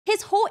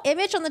his whole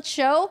image on the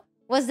show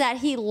was that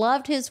he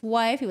loved his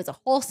wife. He was a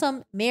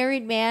wholesome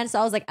married man. So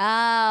I was like,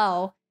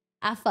 oh,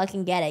 I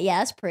fucking get it. Yeah,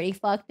 that's pretty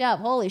fucked up.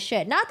 Holy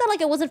shit. Not that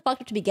like it wasn't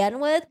fucked up to begin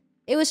with.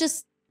 It was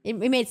just, it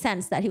made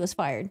sense that he was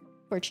fired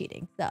for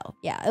cheating. So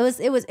yeah,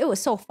 it was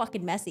so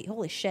fucking messy.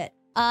 Holy shit.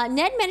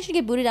 Ned managed to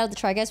get booted out of the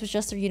Try Guys with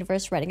just the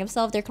universe writing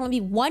himself. There can only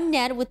be one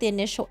Ned with the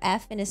initial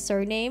F in his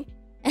surname.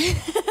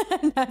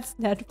 That's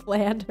Ned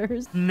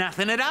Flanders.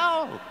 Nothing at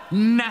all.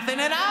 Nothing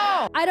at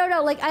all. I don't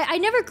know. Like, I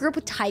never grew up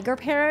with tiger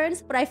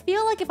parents, but I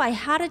feel like if I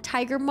had a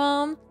tiger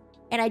mom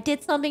and I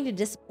did something to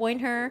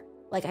disappoint her,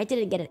 like I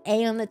didn't get an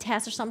A on the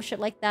test or some shit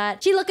like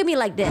that, she'd look at me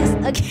like this.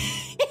 Okay.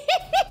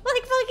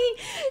 Like fucking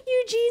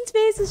Eugene's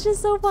face is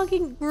just so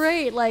fucking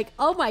great. Like,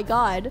 oh my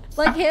God.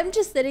 Like him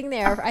just sitting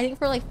there, I think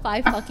for like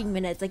 5 fucking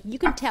minutes. Like you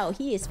can tell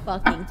he is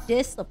fucking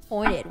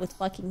disappointed with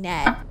fucking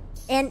Ned.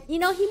 And you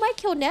know, he might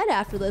kill Ned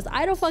after this.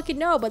 I don't fucking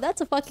know, but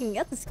that's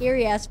a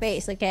scary ass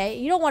face, okay?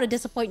 You don't want to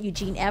disappoint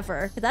Eugene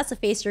ever, because that's the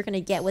face you're gonna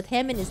get with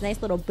him and his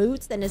nice little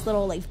boots and his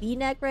little like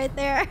V-neck right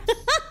there.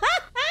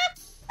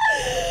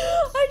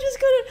 I just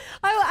couldn't.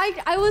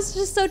 I was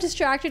just so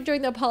distracted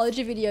during the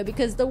apology video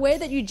because the way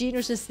that Eugene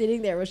was just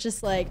sitting there was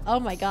just like, oh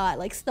my God,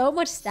 like so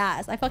much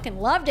sass. I fucking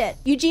loved it.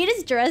 Eugene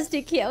is dressed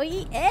to kill.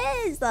 He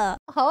is.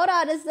 Hold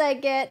on a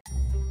second.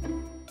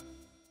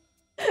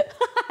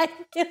 I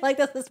feel like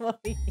this is what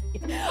we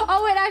need.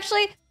 Oh wait,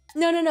 actually,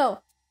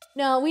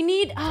 no, we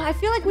need, I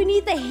feel like we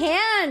need the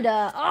hand.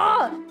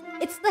 Oh,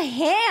 it's the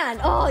hand.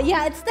 Oh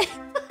yeah, it's the, I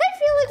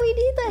feel like we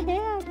need the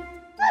hand.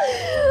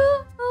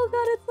 Oh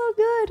God, it's so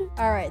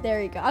good. All right,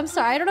 there you go. I'm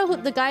sorry, I don't know who,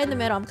 the guy in the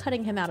middle, I'm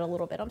cutting him out a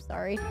little bit, I'm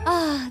sorry.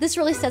 This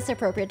really sets the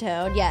appropriate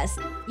tone. Yes,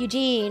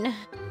 Eugene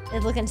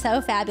is looking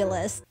so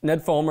fabulous.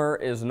 Ned Fulmer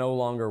is no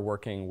longer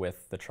working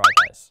with the Try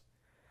Guys.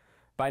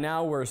 By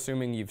now, we're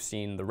assuming you've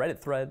seen the Reddit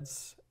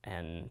threads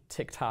and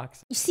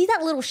TikToks. You see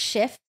that little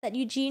shift that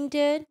Eugene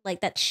did?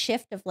 Like that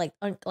shift of like,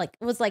 it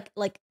was like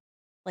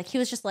he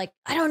was just like,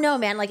 I don't know,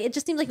 man. Like it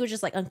just seemed like he was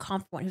just like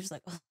uncomfortable. He was just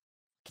like, oh,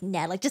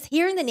 Ned. Like just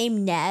hearing the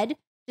name Ned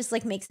just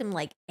like makes him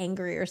like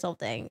angry or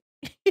something.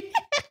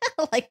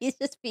 Like he's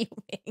just fuming.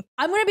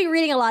 I'm gonna be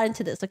reading a lot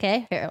into this,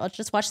 okay? Here, let's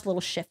just watch the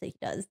little shift that he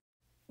does.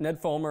 Ned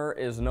Fulmer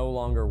is no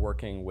longer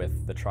working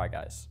with the Try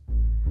Guys.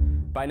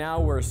 By now,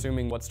 we're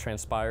assuming what's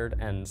transpired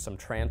and some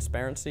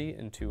transparency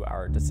into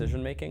our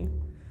decision making.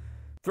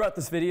 Throughout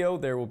this video,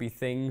 there will be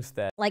things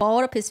that like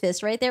balled up his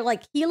fist right there.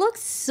 Like he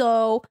looks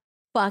so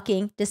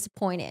fucking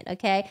disappointed,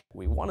 okay?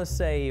 we want to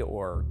say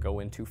or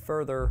go into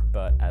further,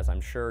 but as I'm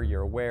sure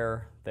you're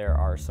aware, there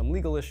are some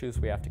legal issues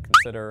we have to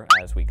consider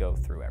as we go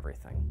through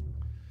everything.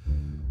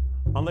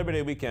 On Labor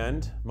Day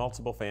weekend,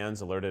 multiple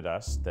fans alerted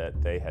us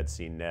that they had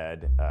seen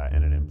Ned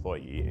and an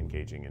employee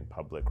engaging in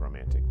public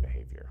romantic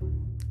behavior.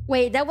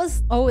 Wait, that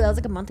was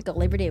like a month ago,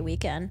 Labor Day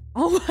weekend.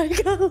 Oh my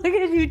God, look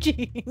at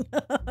Eugene.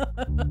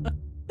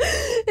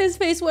 His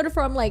face went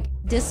from like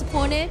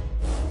disappointed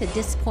to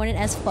disappointed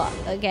as fuck,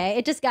 okay?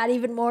 It just got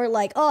even more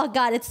like, oh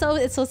God, it's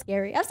so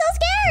scary. I'm so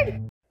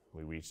scared.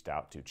 We reached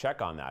out to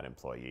check on that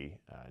employee.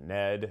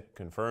 Ned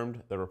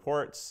confirmed the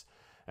reports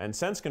and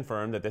since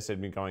confirmed that this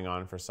had been going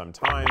on for some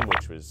time,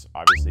 which was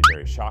obviously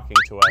very shocking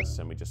to us,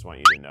 and we just want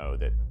you to know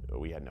that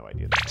we had no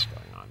idea this was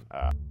going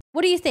on.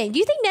 What do you think? Do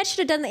you think Ned should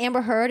have done the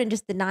Amber Heard and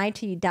just denied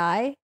till you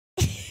die?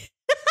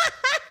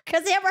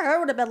 Because Amber Heard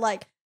would have been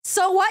like,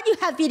 so what? You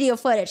have video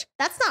footage.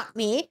 That's not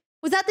me.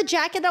 Was that the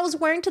jacket I was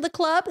wearing to the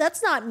club?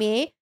 That's not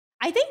me.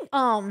 I think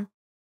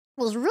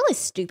was really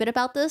stupid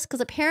about this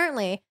because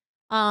apparently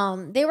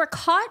they were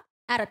caught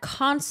at a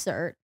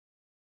concert.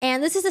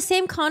 And this is the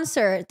same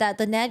concert that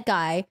the Ned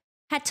guy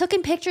had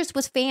taken pictures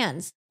with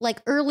fans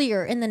like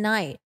earlier in the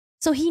night.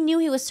 So he knew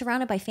he was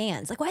surrounded by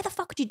fans. Like, why the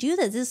fuck would you do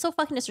this? This is so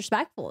fucking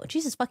disrespectful.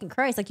 Jesus fucking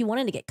Christ. Like, you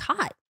wanted to get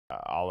caught.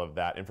 All of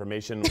that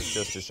information was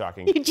just as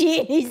shocking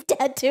Eugene, he's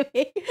dead to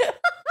me.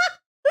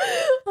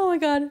 Oh my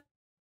God.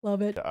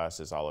 Love it. to us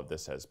as all of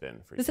this has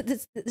been for you.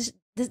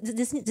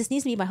 This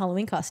needs to be my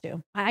Halloween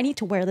costume. I need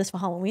to wear this for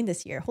Halloween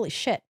this year. Holy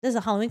shit. This is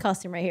a Halloween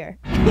costume right here.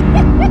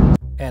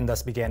 And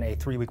thus began a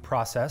 3-week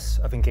process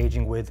of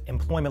engaging with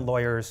employment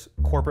lawyers,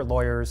 corporate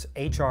lawyers,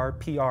 HR,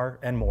 PR,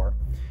 and more,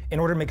 in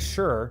order to make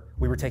sure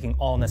we were taking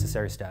all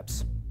necessary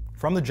steps.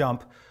 From the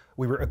jump,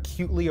 we were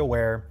acutely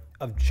aware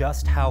of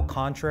just how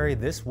contrary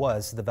this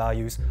was to the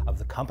values of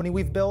the company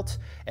we've built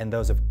and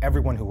those of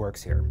everyone who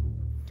works here.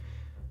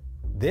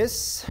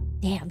 This...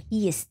 Damn,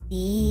 he is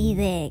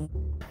seething.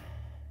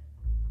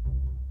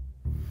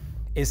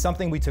 ...is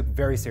something we took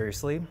very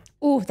seriously.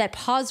 Ooh, that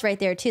pause right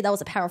there too. That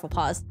was a powerful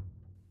pause.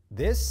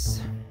 This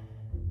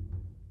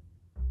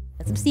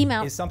Let some steam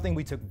out. is something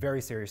we took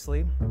very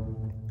seriously.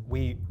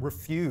 We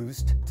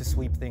refused to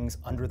sweep things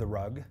under the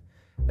rug.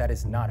 That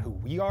is not who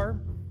we are,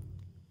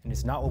 and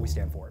it's not what we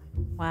stand for.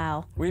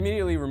 Wow. We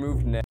immediately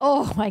removed Ned.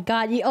 Oh my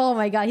God. Oh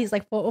my God. He's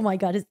like, oh my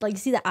God. It's like, you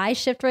see the eye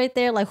shift right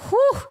there? Like,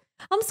 whew,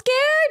 I'm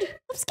scared.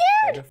 I'm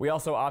scared. We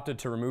also opted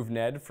to remove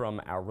Ned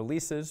from our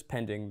releases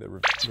pending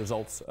the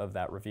results of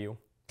that review.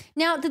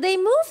 Now, did they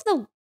move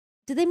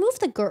did they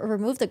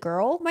remove the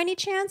girl by any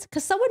chance?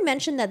 Because someone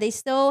mentioned that they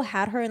still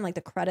had her in like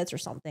the credits or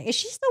something. Is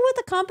she still with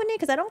the company?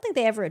 Because I don't think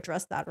they ever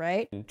addressed that,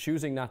 right? And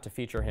choosing not to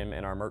feature him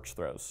in our merch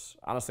throws.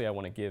 Honestly, I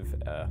want to give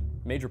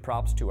major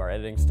props to our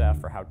editing staff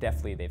for how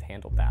deftly they've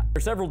handled that. There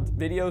are several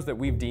videos that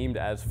we've deemed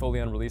as fully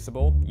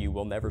unreleasable. You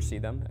will never see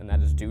them, and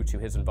that is due to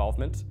his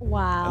involvement.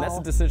 Wow. And that's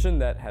a decision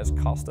that has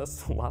cost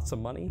us lots of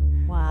money.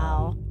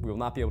 Wow. We will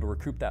not be able to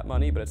recoup that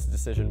money, but it's a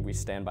decision we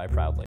stand by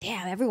proudly.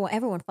 Damn,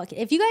 everyone fucking.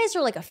 If you guys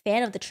are like a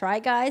fan of the Try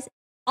Guys,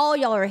 all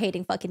y'all are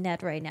hating fucking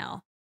Ned right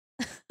now.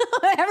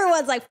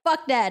 Everyone's like,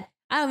 fuck Ned.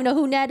 I don't even know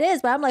who Ned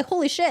is, but I'm like,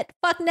 holy shit,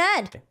 fuck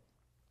Ned.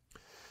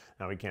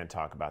 Now, we can't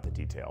talk about the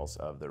details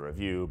of the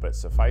review, but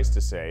suffice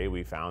to say,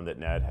 we found that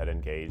Ned had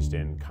engaged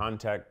in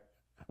conduct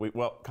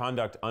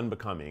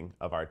unbecoming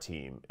of our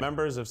team.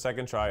 Members of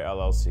Second Try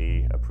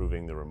LLC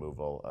approving the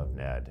removal of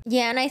Ned.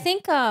 Yeah, and I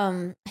think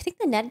the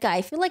Ned guy,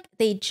 I feel like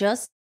they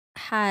just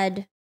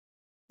had,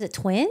 is it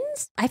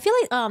twins? I feel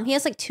like he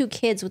has like 2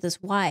 kids with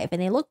his wife,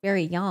 and they look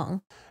very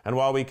young. And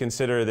while we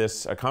consider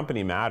this a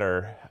company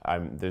matter,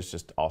 there's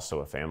just also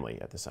a family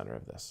at the center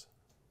of this.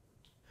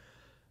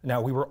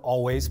 Now, we were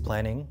always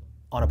planning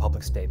on a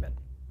public statement,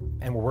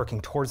 and we're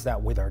working towards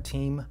that with our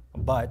team,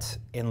 but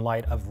in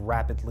light of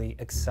rapidly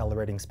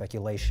accelerating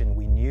speculation,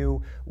 we knew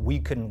we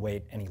couldn't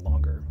wait any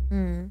longer.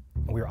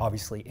 We were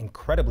obviously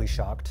incredibly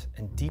shocked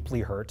and deeply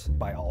hurt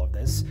by all of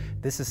this.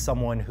 This is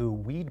someone who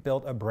we'd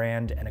built a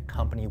brand and a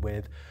company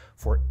with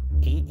for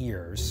 8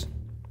 years.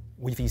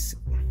 We feel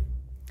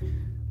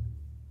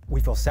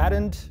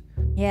saddened.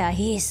 Yeah,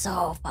 he's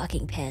so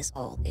fucking pissed.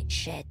 Holy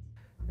shit.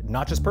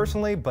 Not just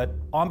personally, but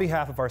on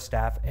behalf of our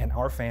staff and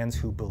our fans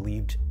who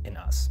believed in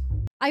us.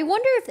 I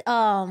wonder if,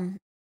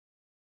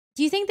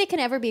 do you think they can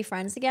ever be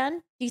friends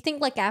again? Do you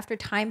think like after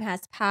time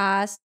has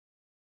passed,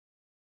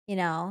 you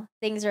know,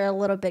 things are a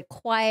little bit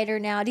quieter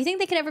now. Do you think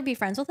they could ever be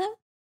friends with him?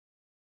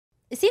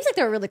 It seems like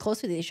they're really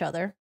close with each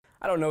other.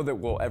 I don't know that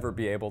we'll ever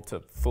be able to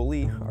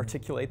fully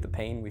articulate the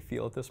pain we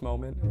feel at this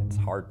moment. It's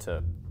hard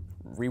to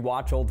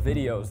rewatch old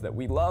videos that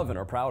we love and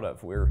are proud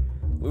of. We're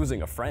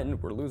losing a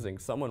friend, we're losing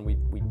someone we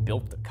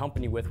built the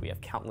company with, we have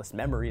countless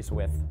memories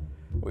with.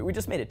 We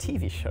just made a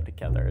TV show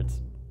together.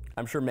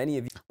 I'm sure many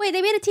of you— Wait,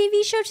 they made a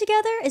TV show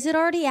together? Is it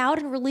already out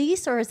and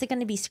released, or is it going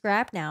to be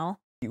scrapped now?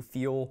 You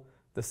feel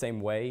the same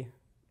way.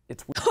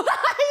 It's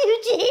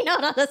Eugene,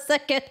 hold on a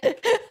second.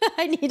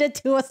 I need to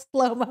do a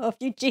slow-mo of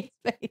Eugene's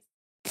face.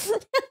 I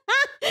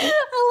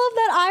love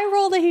that eye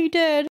roll that he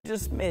did. We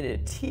just made a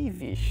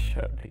TV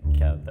show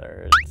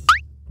together.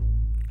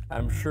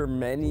 I'm sure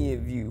many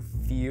of you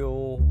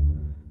feel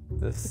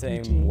the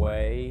same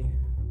way.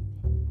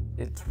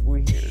 It's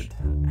weird.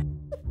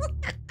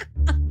 Okay.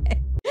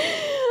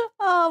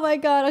 Oh my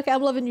God. Okay,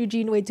 I'm loving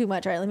Eugene way too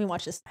much. All right, let me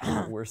watch this.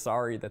 We're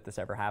sorry that this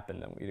ever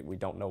happened, and we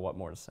don't know what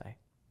more to say.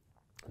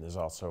 And there's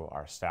also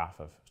our staff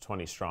of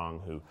 20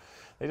 strong who,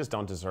 they just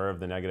don't deserve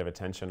the negative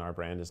attention our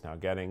brand is now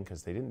getting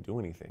because they didn't do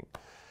anything.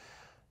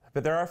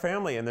 But they're our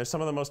family, and they're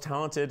some of the most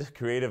talented,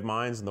 creative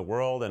minds in the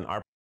world, and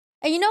our—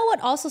 And you know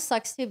what also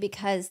sucks too,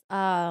 because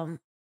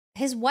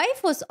his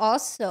wife was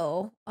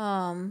also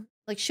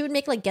like, she would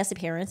make like guest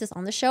appearances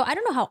on the show. I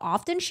don't know how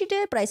often she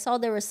did, but I saw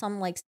there were some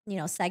like, you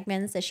know,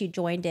 segments that she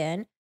joined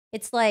in.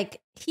 It's like,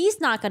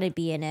 he's not going to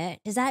be in it.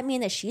 Does that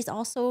mean that she's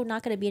also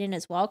not going to be in it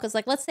as well? Because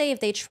like, let's say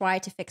if they try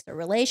to fix their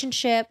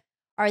relationship,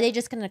 are they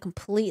just going to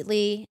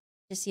completely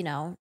just, you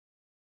know,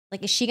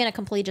 like, is she going to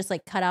completely just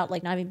like cut out,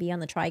 like not even be on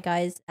the Try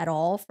Guys at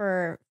all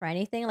for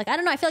anything? Like, I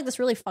don't know. I feel like this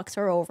really fucks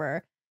her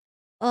over.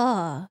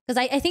 Because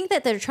I think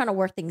that they're trying to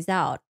work things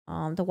out,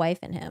 the wife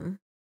and him.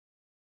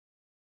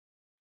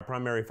 Our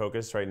primary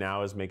focus right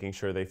now is making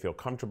sure they feel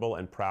comfortable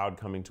and proud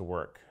coming to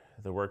work.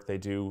 The work they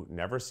do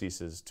never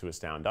ceases to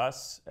astound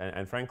us,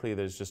 and frankly,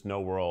 there's just no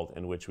world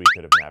in which we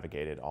could have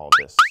navigated all of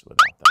this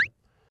without them.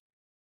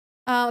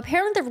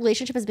 Apparently the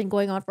relationship has been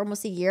going on for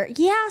almost a year.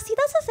 Yeah, see,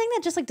 that's the thing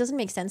that just like doesn't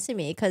make sense to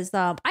me, because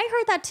I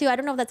heard that too. I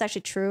don't know if that's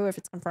actually true or if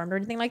it's confirmed or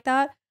anything like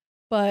that,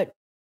 but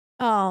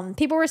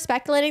people were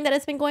speculating that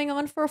it's been going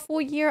on for a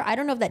full year. I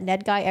don't know if that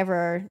Ned guy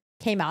ever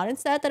came out and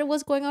said that it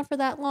was going on for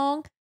that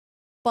long,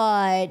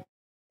 but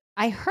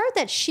I heard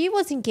that she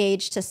was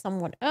engaged to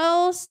someone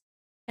else.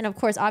 And of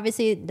course,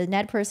 obviously the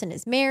Ned person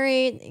is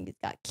married, he's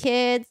got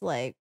kids.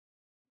 Like,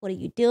 what are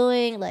you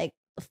doing? Like,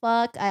 the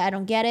fuck? I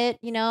don't get it.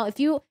 You know, I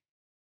think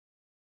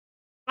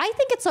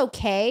it's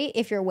okay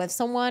if you're with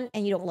someone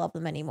and you don't love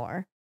them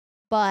anymore,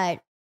 but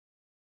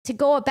to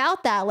go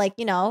about that, like,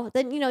 you know,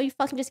 then, you know, you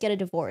fucking just get a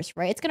divorce,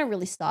 right? It's going to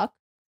really suck.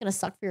 It's going to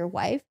suck for your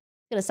wife.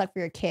 It's going to suck for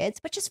your kids,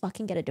 but just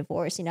fucking get a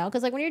divorce, you know?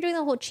 Because like when you're doing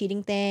the whole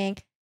cheating thing,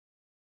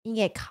 you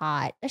get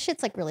caught. That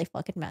shit's like really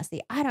fucking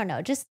messy. I don't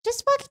know. Just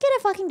fucking get a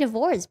fucking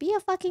divorce. Be a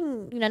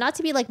fucking, you know, not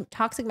to be like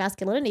toxic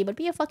masculinity, but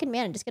be a fucking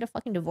man and just get a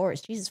fucking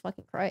divorce. Jesus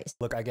fucking Christ.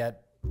 Look, I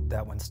get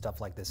that when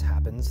stuff like this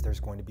happens, there's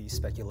going to be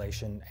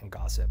speculation and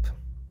gossip.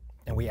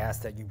 And we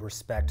ask that you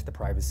respect the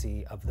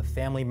privacy of the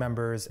family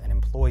members and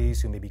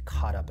employees who may be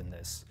caught up in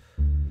this.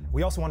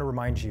 We also want to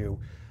remind you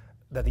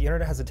that the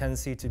internet has a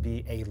tendency to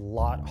be a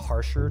lot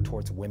harsher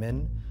towards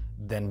women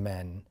than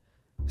men.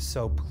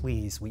 So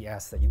please, we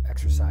ask that you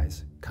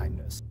exercise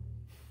kindness.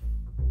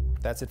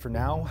 That's it for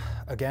now.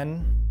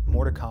 Again,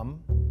 more to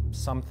come.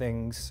 Some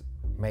things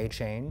may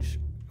change.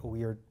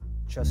 We are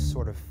just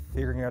sort of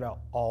figuring it out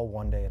all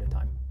one day at a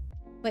time.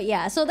 But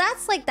yeah, so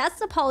that's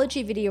the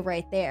apology video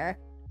right there.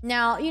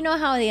 Now, you know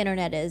how the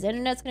internet is. The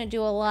internet's gonna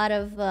do a lot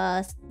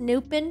of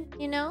snooping,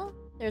 you know?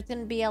 There's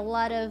gonna be a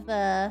lot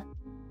of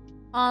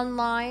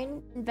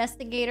online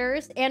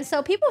investigators. And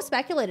so people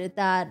speculated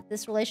that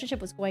this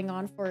relationship was going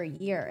on for a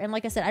year. And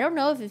like I said, I don't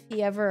know if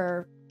he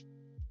ever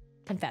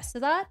confessed to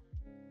that.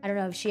 I don't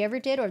know if she ever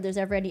did or if there's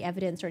ever any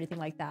evidence or anything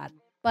like that.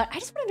 But I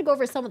just wanted to go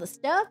over some of the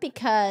stuff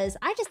because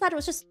I just thought it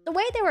was just the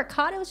way they were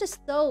caught. It was just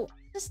so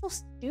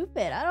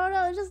stupid. I don't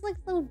know. It's just like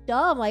so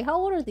dumb. Like, how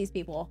old are these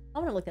people?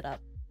 I'm gonna look it up.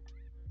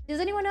 Does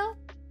anyone know?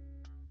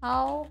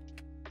 How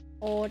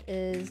old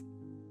is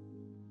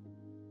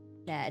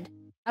Ned?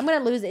 I'm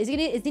gonna lose it.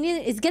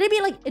 It's gonna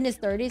be like in his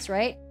 30s,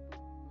 right?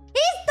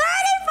 He's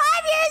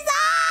 35 years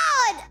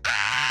old!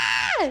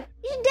 Ah!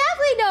 You should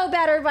definitely know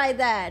better by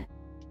then.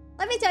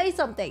 Let me tell you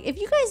something. If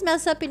you guys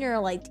mess up in your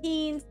like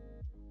teens,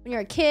 when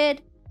you're a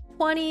kid,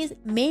 20s,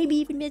 maybe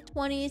even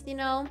mid-20s, you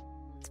know,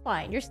 it's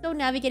fine. You're still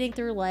navigating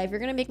through life. You're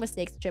gonna make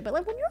mistakes and shit. But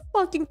like when you're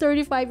fucking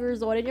 35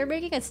 years old and you're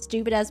making a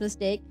stupid ass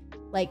mistake,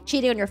 like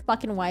cheating on your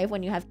fucking wife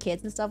when you have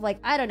kids and stuff, like,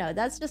 I don't know.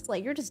 That's just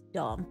like, you're just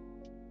dumb.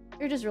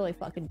 You're just really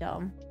fucking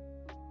dumb.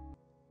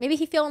 Maybe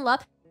he fell in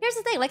love. Here's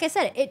the thing. Like I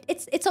said,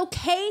 it's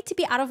okay to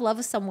be out of love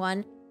with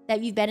someone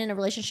that you've been in a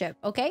relationship.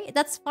 Okay?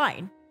 That's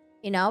fine.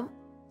 You know,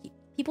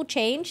 people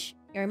change.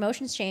 Your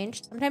emotions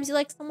change. Sometimes you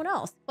like someone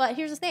else. But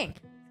here's the thing.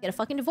 Get a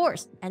fucking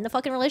divorce. End the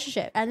fucking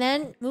relationship. And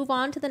then move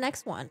on to the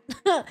next one.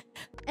 And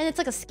it's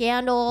like a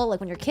scandal. Like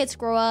when your kids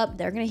grow up,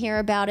 they're going to hear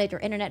about it. You're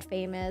internet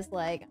famous.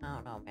 Like, I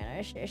don't know, man.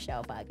 It's just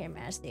so fucking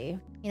messy.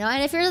 You know,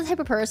 and if you're the type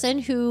of person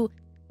who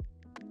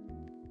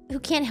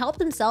can't help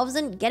themselves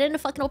and get in a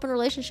fucking open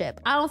relationship.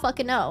 I don't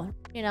fucking know.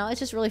 You know, it's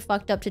just really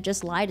fucked up to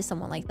just lie to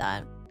someone like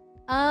that.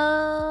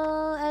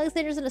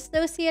 Alexander's an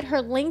associate. Her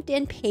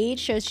LinkedIn page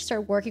shows she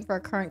started working for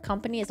her current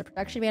company as a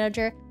production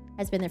manager.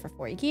 Has been there for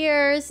 4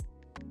 years.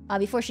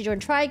 Before she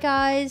joined Try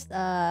Guys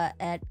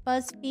at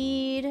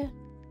BuzzFeed.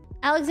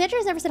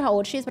 Alexandra's never said how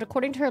old she is, but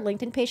according to her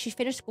LinkedIn page, she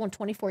finished school in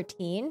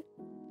 2014.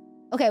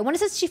 Okay, when it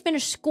says she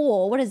finished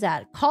school, what is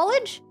that?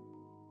 College?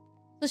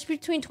 So she's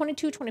between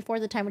 22 and 24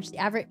 at the time, which is the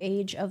average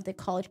age of the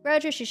college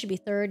graduate. She should be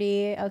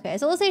 30. Okay,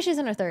 so let's say she's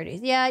in her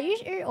 30s. Yeah,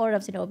 you're old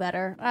enough to know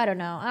better. I don't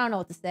know. I don't know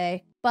what to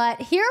say.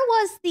 But here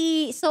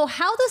was so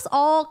how this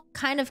all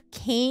kind of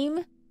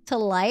came to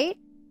light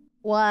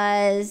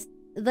was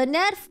the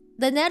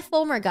Ned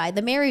Fulmer guy,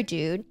 the married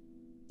dude.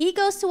 He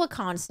goes to a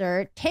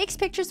concert, takes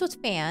pictures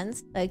with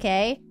fans,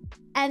 okay?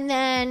 And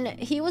then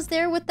he was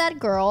there with that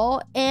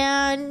girl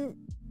and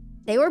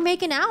they were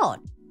making out.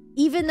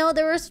 Even though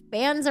there was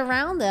fans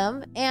around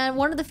them, and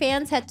one of the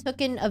fans had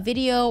taken a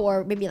video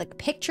or maybe like a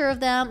picture of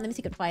them. Let me see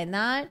if I can find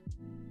that.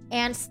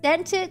 And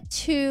sent it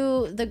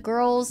to the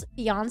girl's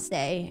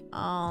fiance.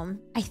 I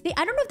don't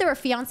know if they were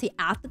fiance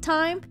at the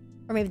time,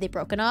 or maybe they'd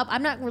broken up.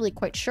 I'm not really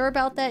quite sure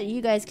about that.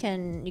 You guys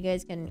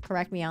can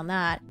correct me on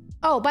that.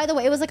 Oh, by the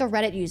way, it was like a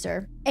Reddit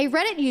user. A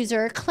Reddit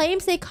user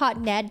claims they caught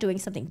Ned doing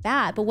something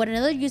bad, but when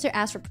another user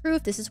asked for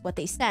proof, this is what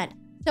they sent.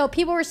 So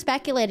people were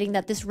speculating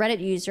that this Reddit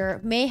user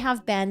may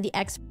have been the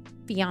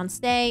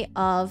ex-fiance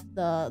of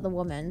the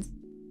woman.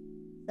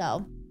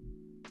 So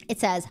it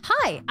says,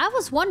 "Hi, I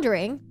was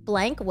wondering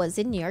blank was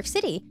in New York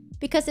City.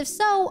 Because if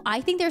so,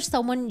 I think there's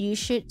something you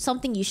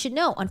should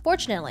know,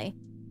 unfortunately."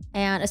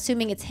 And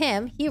assuming it's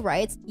him, he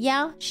writes,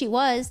 "Yeah, she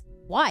was.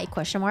 Why?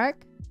 Question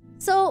mark.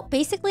 So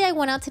basically, I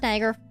went out to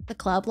Niagara the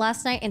club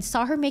last night and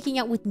saw her making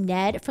out with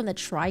Ned from the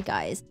Try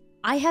Guys.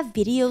 I have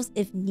videos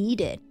if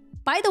needed.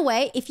 By the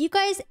way, if you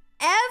guys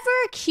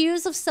ever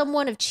accuse of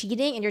someone of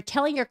cheating and you're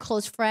telling your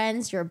close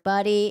friends, your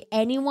buddy,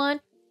 anyone,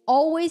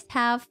 always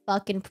have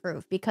fucking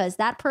proof because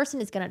that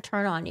person is gonna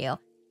turn on you.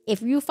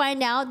 If you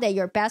find out that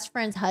your best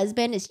friend's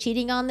husband is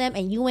cheating on them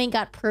and you ain't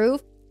got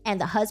proof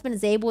and the husband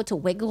is able to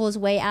wiggle his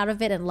way out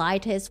of it and lie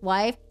to his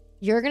wife,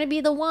 you're gonna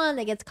be the one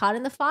that gets caught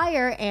in the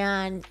fire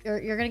and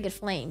you're gonna get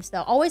flamed.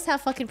 So always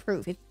have fucking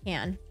proof if you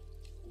can."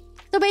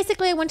 So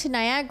basically, I went to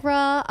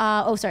Niagara.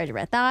 Oh, sorry, I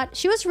read that.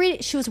 She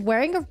was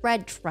wearing a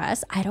red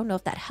dress. I don't know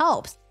if that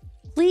helps.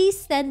 Please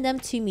send them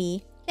to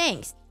me.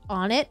 Thanks.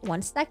 On it,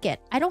 1 second.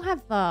 I don't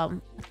have, I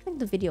think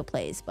the video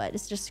plays, but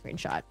it's just a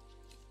screenshot.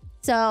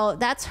 So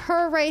that's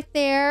her right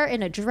there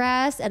in a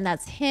dress, and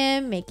that's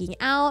him making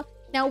out.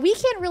 Now, we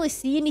can't really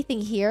see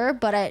anything here,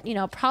 but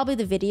probably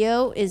the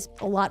video is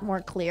a lot more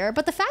clear.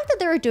 But the fact that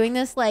they're doing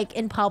this, like,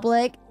 in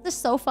public, is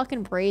so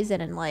fucking brazen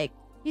and, like,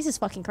 Jesus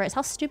fucking Christ,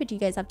 how stupid do you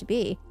guys have to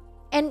be?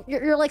 And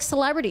you're like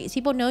celebrities.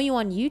 People know you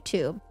on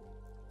YouTube.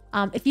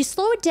 If you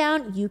slow it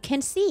down, you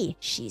can see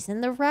she's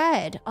in the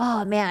red.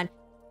 Oh, man.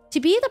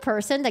 To be the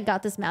person that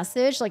got this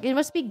message, like, it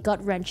must be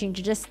gut-wrenching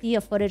to just see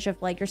a footage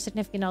of, like, your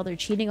significant other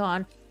cheating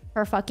on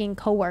her fucking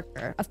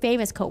coworker. A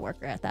famous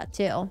coworker at that,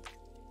 too.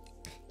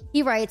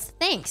 He writes,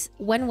 "Thanks.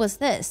 When was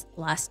this?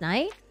 Last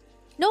night?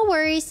 No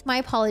worries. My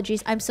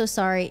apologies. I'm so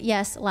sorry.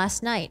 Yes,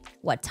 last night.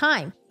 What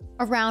time?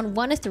 Around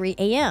 1 to 3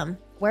 a.m.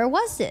 Where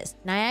was this?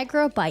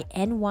 Niagara by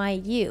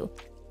NYU.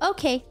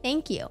 Okay,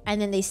 thank you.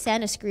 And then they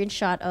sent a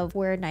screenshot of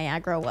where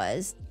Niagara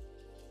was.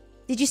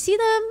 Did you see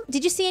them?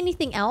 Did you see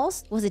anything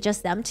else? Was it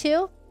just them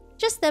two?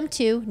 Just them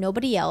two,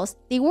 nobody else.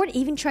 They weren't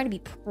even trying to be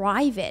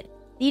private.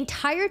 The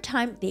entire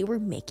time they were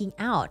making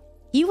out.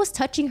 He was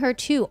touching her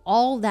too,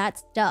 all that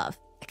stuff.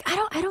 Like,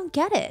 I don't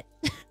get it.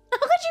 How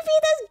could you be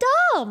this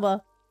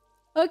dumb?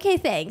 Okay,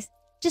 thanks.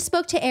 Just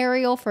spoke to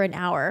Ariel for an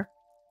hour.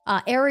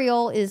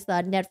 Ariel is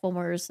Ned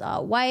Fulmer's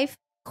wife.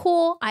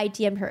 Cool, I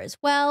DM'd her as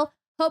well.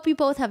 Hope you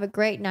both have a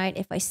great night.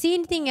 If I see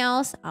anything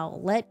else,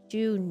 I'll let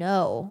you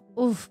know.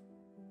 Oof.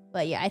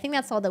 But yeah, I think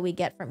that's all that we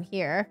get from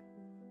here.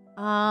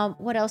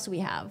 What else do we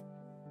have?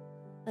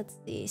 Let's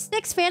see.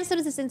 6 fans sent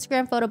us this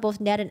Instagram photo.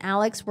 Both Ned and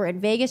Alex were in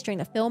Vegas during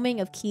the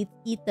filming of Keith's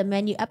Eat the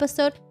Menu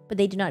episode, but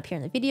they do not appear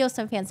in the video.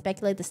 Some fans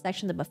speculate the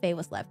section of the buffet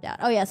was left out.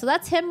 Oh yeah, so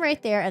that's him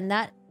right there, and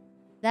that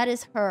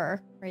is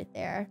her right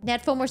there.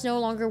 Ned Fulmer's no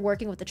longer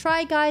working with the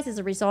Try Guys as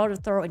a result of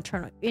thorough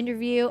internal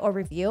interview or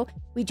review.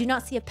 We do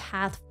not see a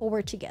path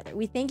forward together.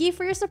 We thank you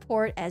for your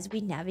support as we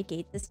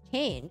navigate this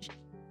change.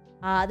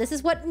 This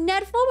is what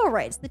Ned Fulmer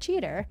writes, the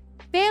cheater.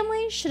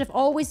 Family should have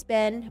always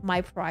been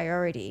my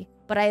priority,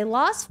 but I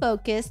lost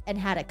focus and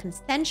had a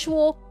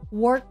consensual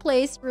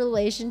workplace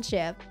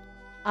relationship.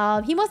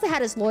 He must have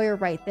had his lawyer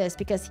write this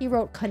because he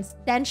wrote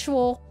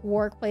consensual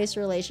workplace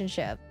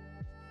relationship.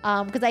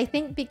 Because I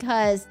think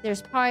because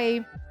there's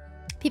probably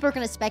people are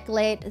going to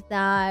speculate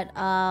that,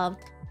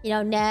 you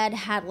know, Ned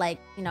had like,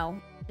 you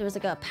know, there was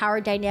like a power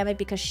dynamic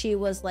because she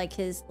was like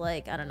his,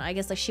 like, I don't know, I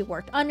guess like she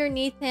worked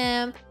underneath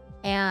him.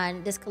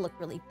 And this could look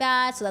really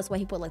bad, so that's why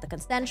he put like the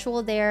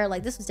consensual there.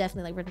 Like this was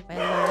definitely like written by a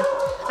lawyer.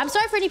 I'm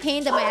sorry for any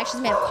pain that my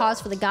actions may have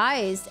caused for the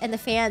guys and the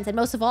fans, and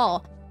most of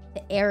all,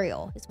 to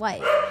Ariel, his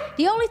wife.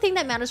 The only thing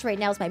that matters right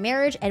now is my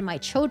marriage and my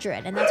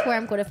children, and that's where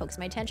I'm going to focus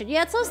my attention.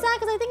 Yeah, it's so sad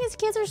because I think his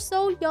kids are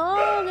so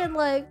young and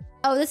like...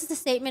 Oh, this is a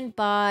statement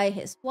by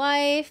his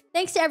wife.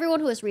 Thanks to everyone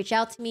who has reached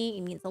out to me.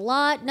 It means a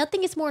lot.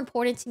 Nothing is more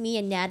important to me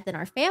and Ned than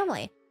our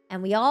family.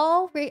 And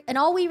all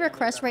we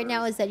request right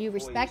now is that you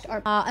respect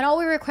our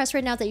our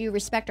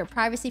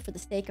privacy for the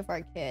sake of our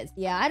kids.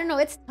 Yeah, I don't know,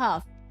 it's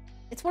tough.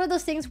 It's one of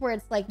those things where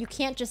it's like you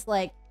can't just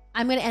like,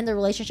 I'm gonna end the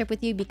relationship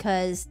with you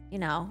because, you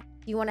know,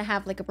 you want to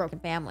have like a broken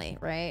family,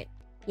 right?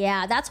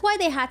 Yeah, that's why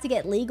they had to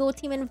get legal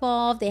team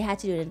involved. They had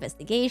to do an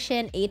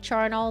investigation, HR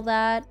and all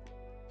that.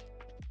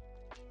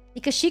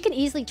 Because she can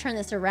easily turn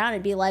this around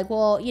and be like,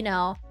 well, you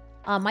know,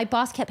 my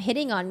boss kept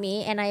hitting on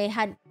me and I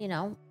had, you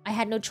know, I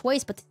had no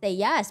choice but to say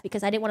yes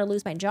because I didn't want to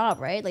lose my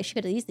job, right? Like she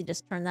could have easily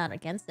just turned that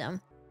against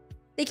him.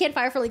 They can't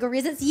fire for legal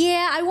reasons.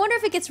 Yeah, I wonder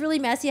if it gets really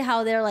messy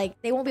how they're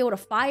like, they won't be able to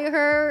fire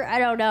her. I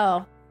don't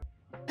know.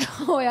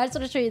 Oh yeah, I just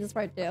want to show you this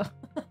part too.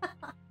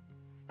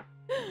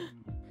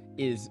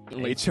 Is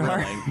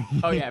HR?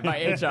 Oh yeah,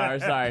 by HR,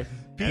 sorry.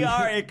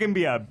 PR, it can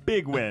be a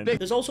big win.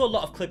 There's also a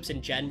lot of clips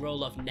in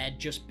general of Ned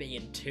just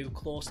being too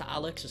close to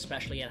Alex,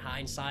 especially in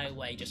hindsight,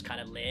 where he just kind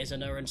of lays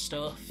on her and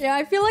stuff. Yeah,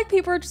 I feel like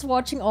people are just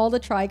watching all the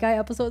Try Guy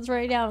episodes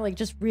right now, like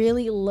just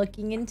really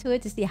looking into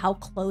it to see how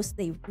close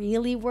they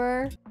really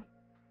were.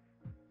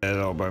 It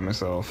all by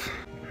myself.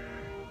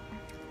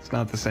 It's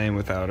not the same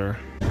without her.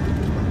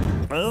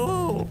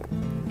 Oh,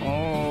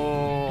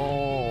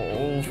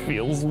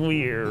 feels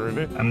weird.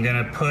 I'm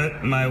gonna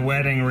put my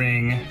wedding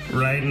ring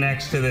right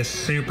next to this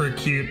super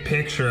cute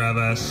picture of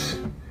us.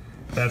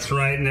 That's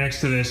right next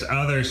to this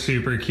other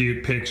super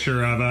cute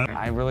picture of us.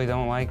 I really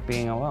don't like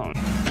being alone.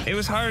 It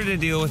was harder to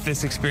deal with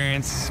this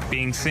experience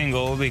being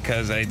single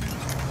because I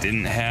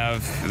didn't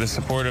have the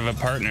support of a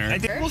partner.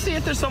 We'll see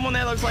if there's someone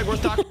that looks like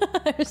worth talking.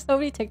 There's so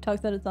many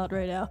TikToks that it's on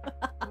right now.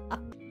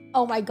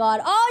 Oh my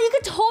god. Oh, you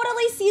can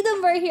totally see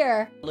them right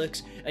here.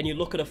 Alex, and you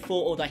look at a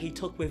photo that he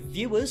took with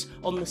viewers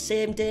on the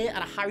same day at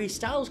a Harry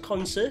Styles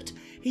concert,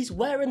 he's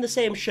wearing the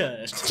same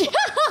shirt.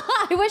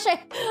 I wish I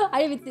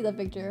didn't even see the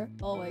picture.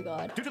 Oh my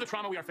god. Due to the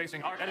trauma we are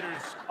facing, our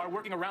editors are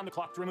working around the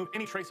clock to remove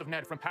any trace of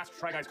Ned from past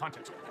Try Guys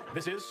content.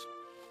 This is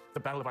the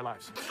battle of our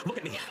lives. Look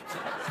at me.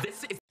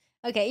 This is...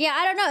 Okay, yeah,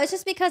 I don't know. It's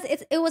just because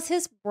it was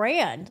his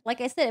brand.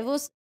 Like I said,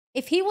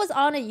 if he was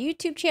on a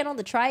YouTube channel,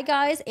 The Try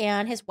Guys,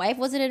 and his wife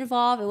wasn't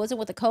involved, it wasn't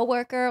with a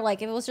coworker,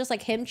 like if it was just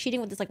like him cheating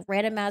with this like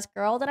random ass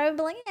girl, then I would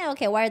be like, yeah,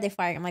 okay, why are they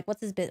firing him? Like,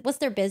 what's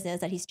their business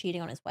that he's cheating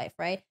on his wife,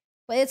 right?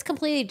 But it's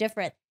completely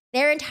different.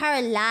 Their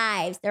entire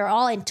lives, they're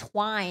all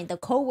entwined. The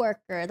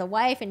coworker, the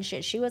wife and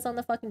shit, she was on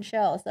the fucking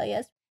show. So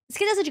yes, this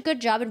kid does such a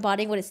good job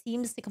embodying what it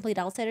seems to complete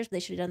outsiders, but they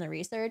should have done the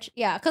research.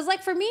 Yeah, because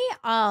like for me,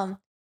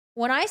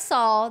 when I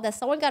saw that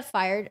someone got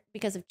fired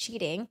because of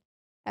cheating,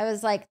 I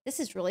was like, this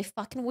is really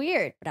fucking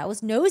weird. But I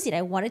was nosy and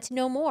I wanted to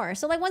know more.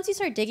 So like once you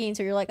start digging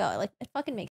into it, you're like, oh, like it fucking makes